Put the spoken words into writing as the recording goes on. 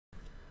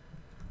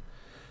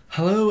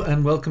Hello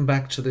and welcome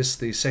back to this,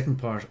 the second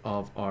part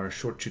of our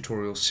short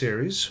tutorial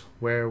series,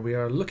 where we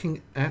are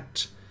looking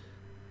at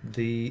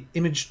the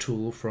image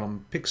tool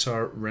from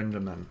Pixar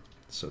Renderman.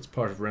 So it's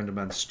part of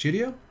Renderman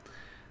Studio,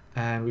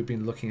 and we've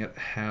been looking at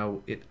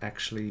how it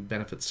actually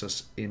benefits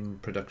us in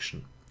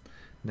production.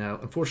 Now,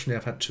 unfortunately,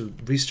 I've had to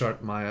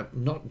restart my app,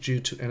 not due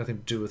to anything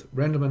to do with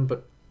Renderman,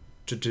 but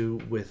to do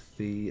with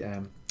the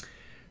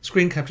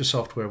screen capture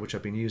software which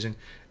I've been using.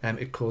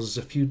 It causes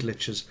a few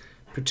glitches,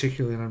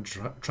 particularly when I'm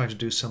trying to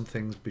do some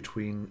things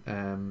between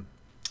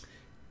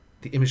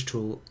the image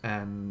tool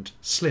and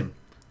Slim.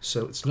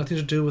 So it's nothing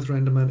to do with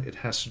Renderman, it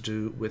has to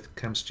do with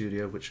Cam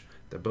Studio, which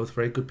they're both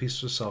very good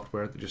pieces of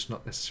software, they're just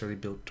not necessarily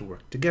built to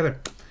work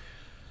together.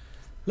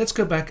 Let's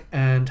go back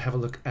and have a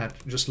look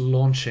at just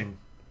launching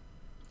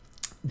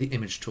the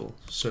image tool.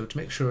 So to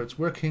make sure it's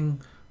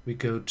working, we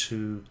go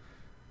to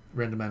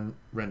Renderman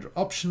Render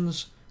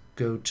Options,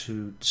 go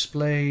to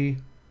Display,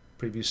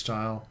 Preview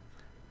Style,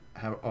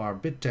 have our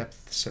bit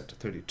depth set to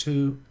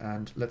 32,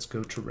 and let's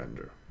go to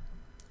render.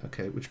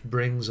 Okay, which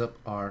brings up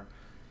our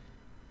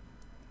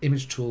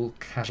image tool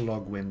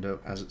catalog window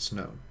as it's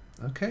known.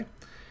 Okay,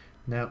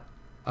 now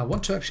I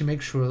want to actually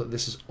make sure that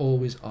this is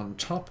always on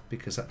top,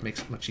 because that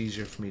makes it much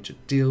easier for me to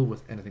deal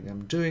with anything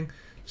I'm doing.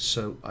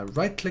 So I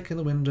right click in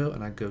the window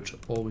and I go to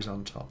always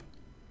on top.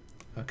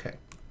 Okay,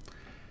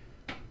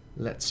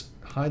 let's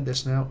hide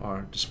this now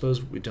or dispose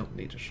of it, we don't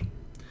need it.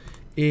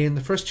 In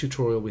the first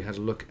tutorial we had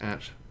a look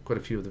at quite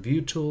a few of the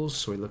view tools.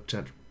 So we looked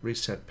at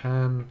reset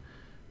pan,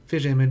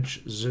 fit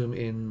image, zoom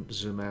in,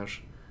 zoom out.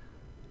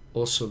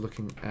 Also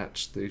looking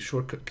at the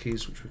shortcut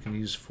keys which we can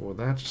use for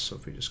that. So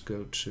if we just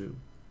go to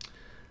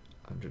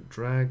under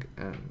drag,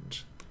 and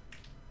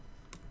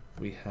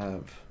we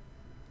have,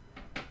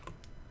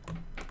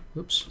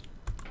 oops,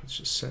 let's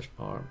just set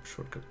our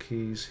shortcut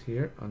keys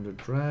here under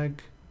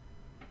drag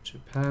to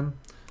pan,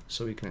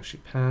 so we can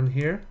actually pan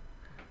here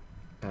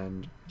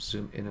and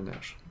zoom in and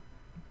out.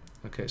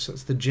 Okay, so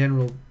it's the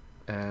general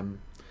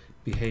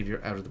behavior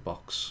out of the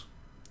box.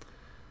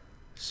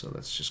 So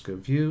let's just go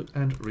view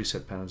and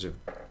reset pan and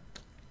zoom.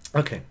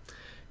 Okay,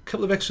 a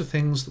couple of extra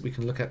things that we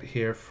can look at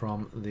here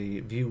from the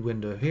view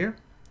window here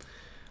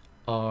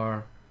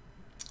are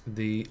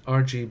the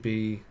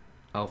RGB,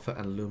 alpha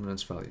and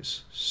luminance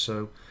values.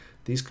 So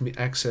these can be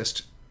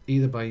accessed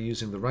either by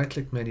using the right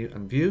click menu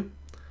and view,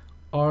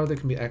 or they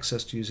can be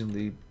accessed using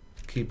the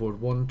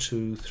keyboard 1,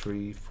 2,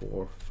 3,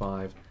 4,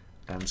 5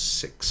 and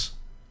 6.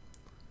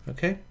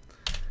 Okay,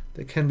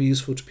 they can be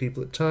useful to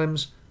people at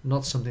times,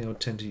 not something I would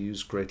tend to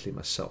use greatly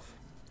myself.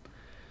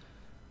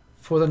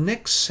 For the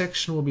next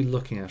section we'll be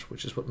looking at,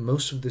 which is what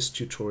most of this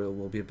tutorial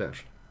will be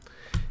about,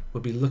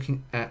 we'll be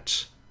looking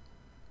at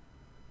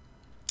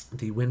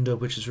the window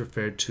which is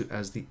referred to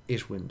as the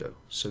It window.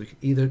 So we can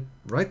either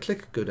right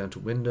click, go down to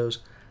Windows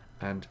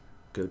and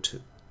go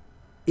to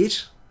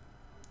It,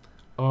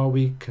 or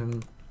we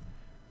can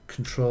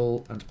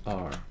Control and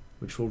R,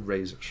 which will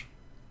raise it.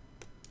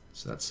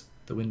 So that's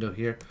the window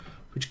here,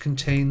 which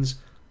contains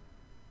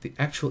the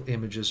actual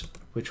images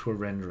which we're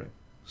rendering.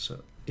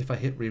 So if I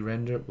hit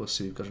re-render, we'll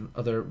see we've got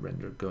another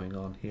render going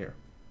on here.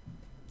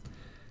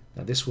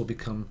 Now this will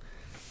become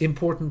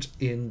important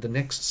in the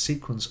next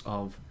sequence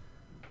of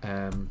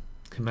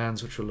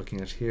commands which we're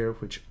looking at here,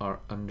 which are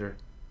under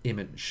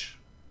image.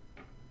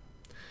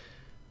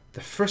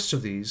 The first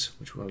of these,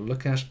 which we're going to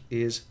look at,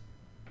 is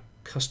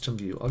custom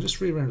view. I'll just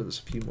re-render this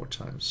a few more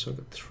times. So I've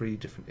got 3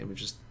 different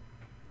images,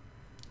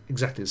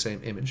 exactly the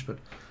same image, but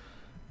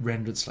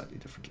rendered slightly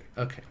differently.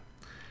 Okay.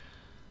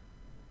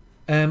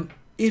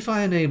 If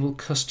I enable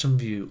custom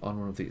view on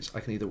one of these, I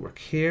can either work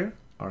here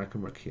or I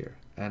can work here.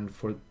 And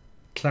for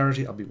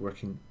clarity, I'll be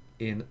working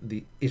in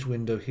the It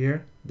window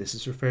here. This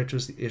is referred to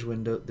as the It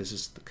window. This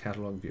is the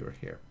catalog viewer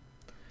here.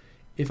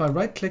 If I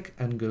right click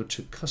and go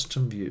to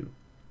custom view,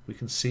 we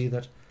can see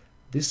that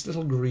this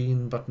little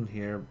green button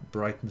here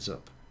brightens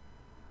up.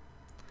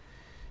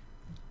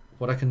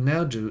 What I can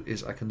now do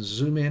is I can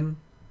zoom in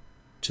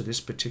to this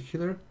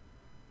particular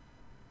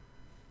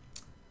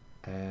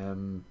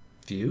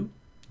view,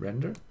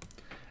 render,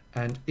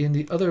 and in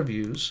the other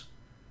views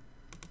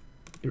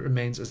it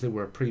remains as they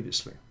were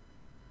previously.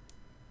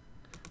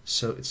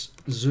 So it's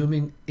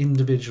zooming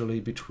individually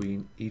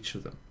between each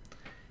of them.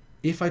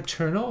 If I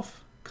turn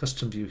off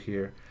custom view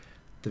here,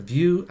 the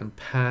view and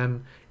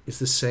pan is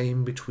the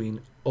same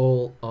between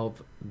all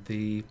of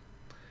the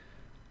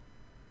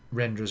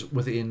renders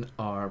within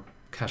our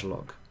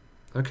catalog.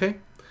 Okay,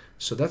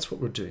 so that's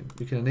what we're doing.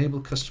 We can enable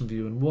custom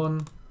view in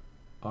 1,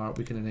 or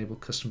we can enable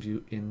custom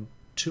view in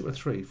 2 or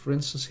 3. For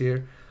instance,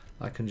 here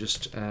I can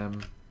just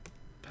pan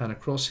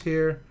across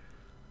here.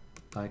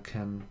 I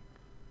can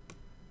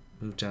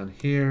move down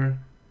here.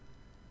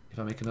 If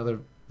I make another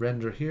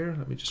render here,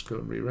 let me just go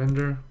and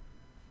re-render.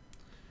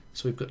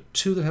 So we've got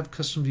 2 that have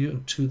custom view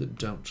and 2 that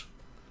don't.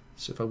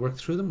 So if I work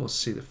through them, we'll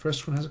see the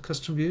first one has a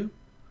custom view,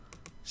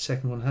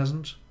 second one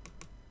hasn't.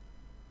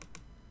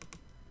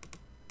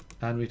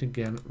 And we can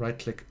again right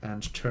click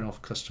and turn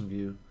off custom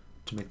view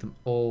to make them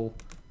all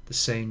the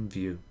same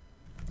view.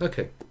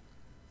 Okay,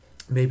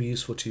 may be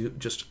useful to you.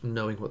 Just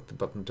knowing what the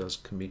button does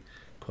can be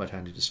quite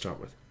handy to start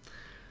with.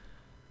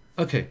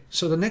 Okay,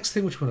 so the next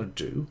thing which we want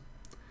to do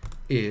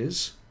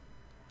is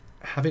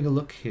having a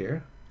look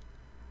here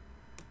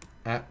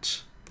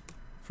at,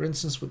 for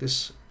instance, with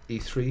this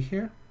E3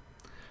 here,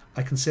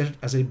 I can set it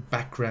as a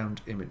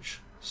background image.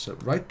 So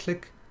right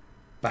click,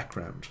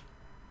 background.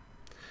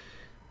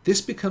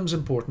 This becomes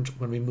important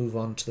when we move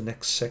on to the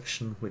next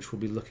section, which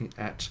we'll be looking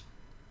at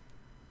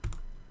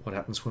what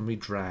happens when we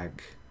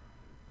drag.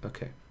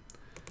 Okay.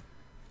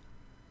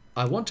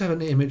 I want to have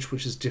an image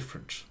which is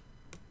different,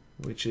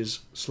 which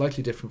is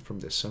slightly different from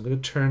this. So I'm going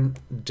to turn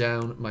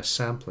down my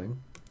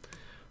sampling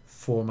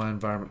for my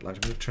environment light.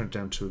 I'm going to turn it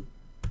down to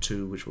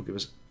 2, which will give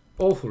us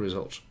awful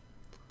result.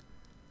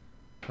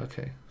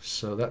 Okay,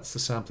 so that's the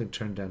sampling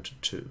turned down to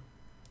 2.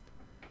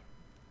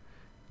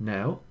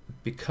 Now,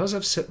 because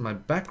I've set my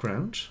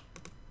background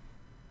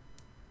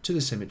to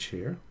this image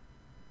here,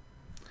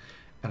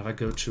 and if I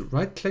go to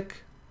right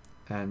click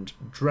and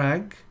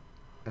drag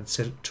and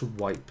set it to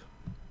wipe,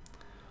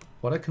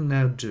 what I can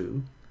now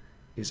do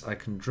is I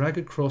can drag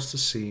across the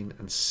scene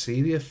and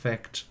see the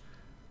effect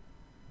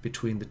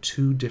between the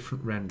two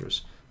different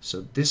renders.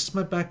 So this is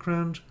my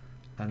background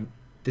and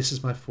this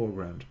is my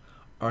foreground.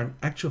 Or in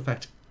actual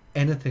fact,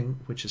 anything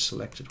which is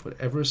selected,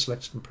 whatever is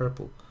selected in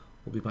purple,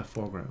 will be my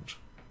foreground.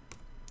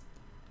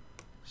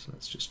 So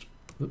let's just,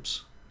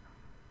 oops.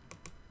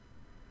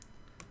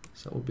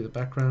 So that will be the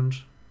background.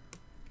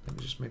 Let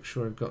me just make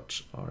sure I've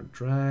got our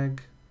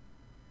drag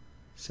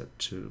set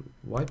to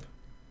wipe.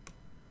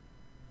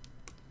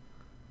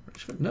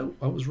 No,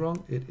 I was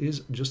wrong. It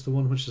is just the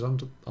one which is on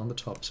the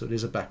top, so it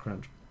is a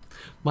background.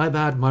 My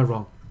bad, my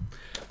wrong.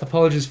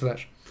 Apologies for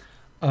that.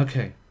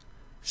 Okay,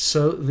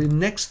 so the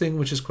next thing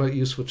which is quite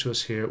useful to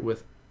us here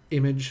with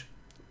image,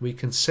 we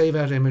can save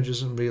out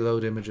images and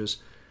reload images,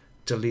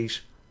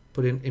 delete,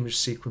 put in image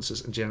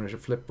sequences and generate a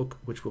flipbook,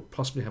 which we'll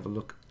possibly have a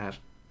look at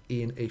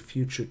in a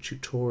future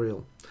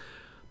tutorial.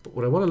 But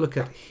what I want to look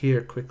at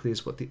here quickly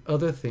is what the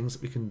other things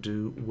that we can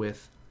do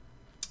with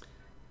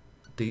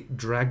the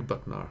drag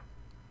button are.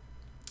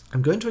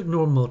 I'm going to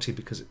ignore multi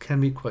because it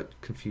can be quite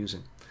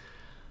confusing.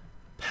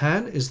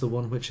 Pan is the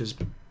one which is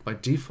by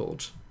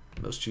default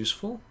most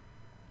useful.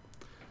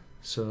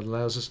 So it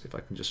allows us, if I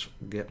can just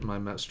get my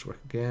mouse to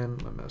work again,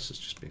 my mouse is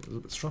just being a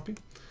little bit stroppy,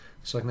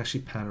 so I can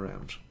actually pan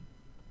around.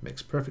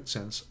 Makes perfect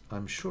sense,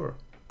 I'm sure.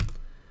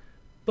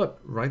 But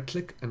right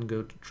click and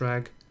go to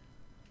drag,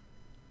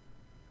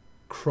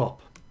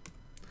 crop.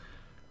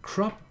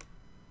 Crop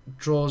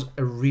draws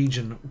a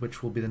region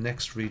which will be the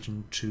next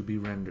region to be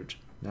rendered.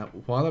 Now,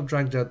 while I've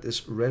dragged out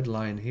this red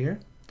line here,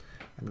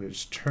 I'm going to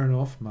just turn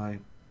off my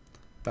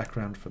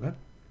background for that.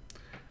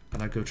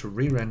 And I go to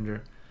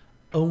re-render.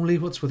 Only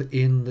what's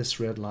within this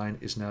red line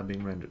is now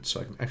being rendered. So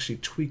I can actually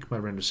tweak my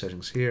render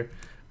settings here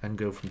and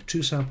go from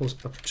 2 samples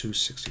up to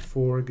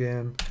 64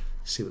 again.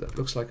 See what that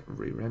looks like.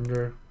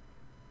 Re-render.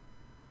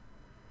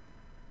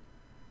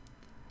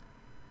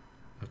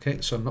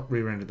 Okay, so I'm not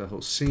re-rendered the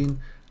whole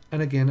scene.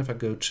 And again, if I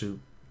go to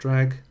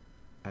drag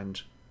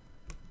and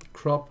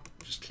crop,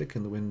 just click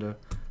in the window.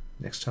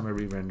 Next time I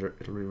re-render,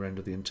 it'll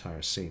re-render the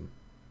entire scene.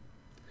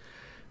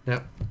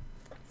 Now,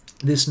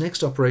 this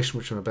next operation,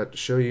 which I'm about to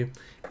show you,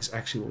 is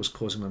actually what was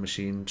causing my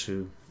machine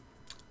to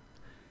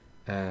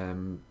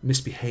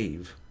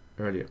misbehave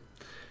earlier.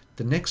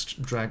 The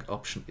next drag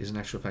option is in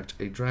actual fact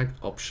a drag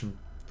option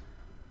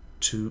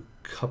to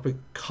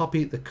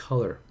copy the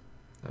color.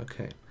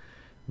 Okay.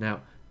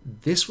 Now,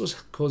 this was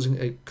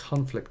causing a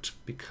conflict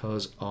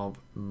because of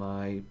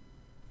my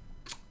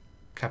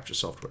capture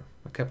software.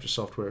 My capture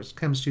software is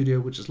Cam Studio,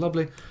 which is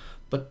lovely,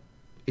 but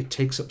it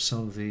takes up some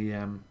of the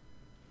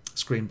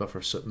screen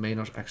buffer, so it may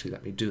not actually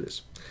let me do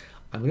this.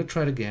 I'm going to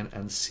try it again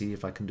and see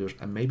if I can do it.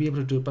 I may be able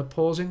to do it by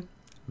pausing,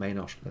 may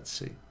not. Let's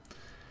see.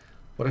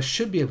 What I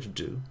should be able to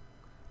do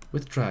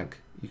with drag,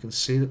 you can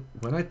see that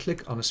when I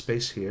click on a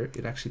space here,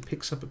 it actually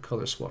picks up a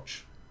color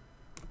swatch.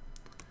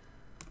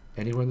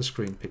 Anywhere on the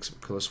screen picks up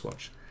a color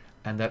swatch,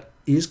 and that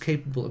is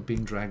capable of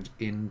being dragged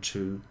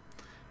into,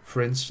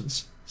 for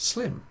instance,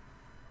 Slim.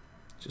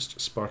 Just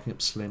sparking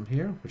up Slim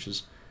here, which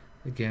is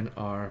again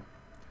our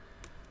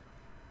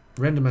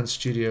Renderman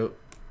Studio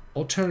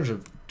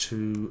alternative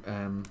to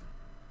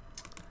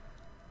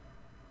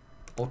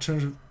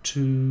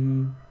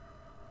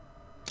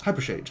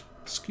Hypershade.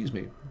 Excuse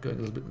me, going a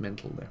little bit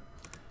mental there.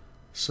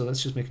 So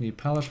let's just make a new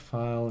palette,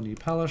 file, new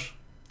palette,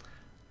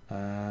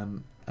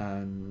 and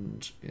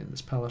in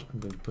this palette I'm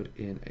going to put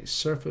in a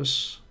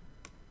surface.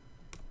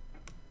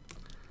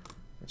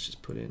 Let's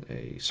just put in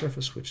a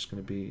surface which is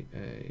going to be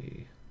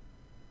a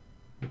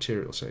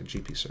material, say a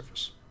GP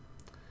surface.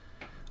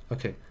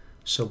 Okay,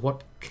 so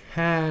what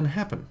can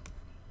happen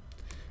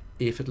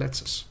if it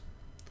lets us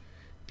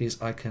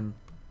is I can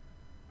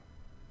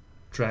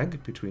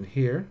drag between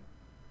here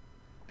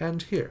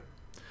and here,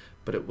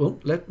 but it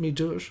won't let me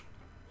do it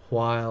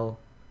while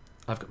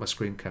I've got my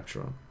screen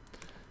capture on.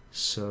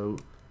 So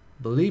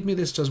believe me,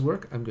 this does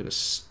work. I'm going to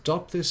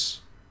stop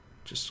this,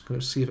 just going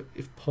to see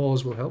if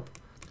pause will help,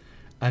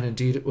 and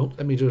indeed it won't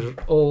let me do it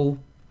at all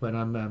when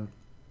I'm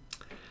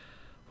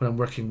when I'm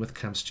working with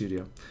Cam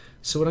Studio.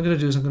 So what I'm going to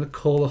do is I'm going to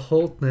call a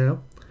halt now,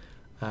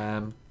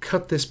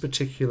 cut this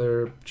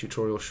particular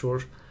tutorial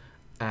short,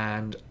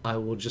 and I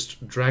will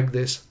just drag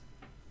this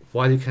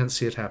while you can't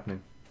see it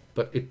happening.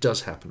 But it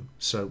does happen.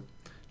 So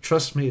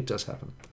trust me, it does happen.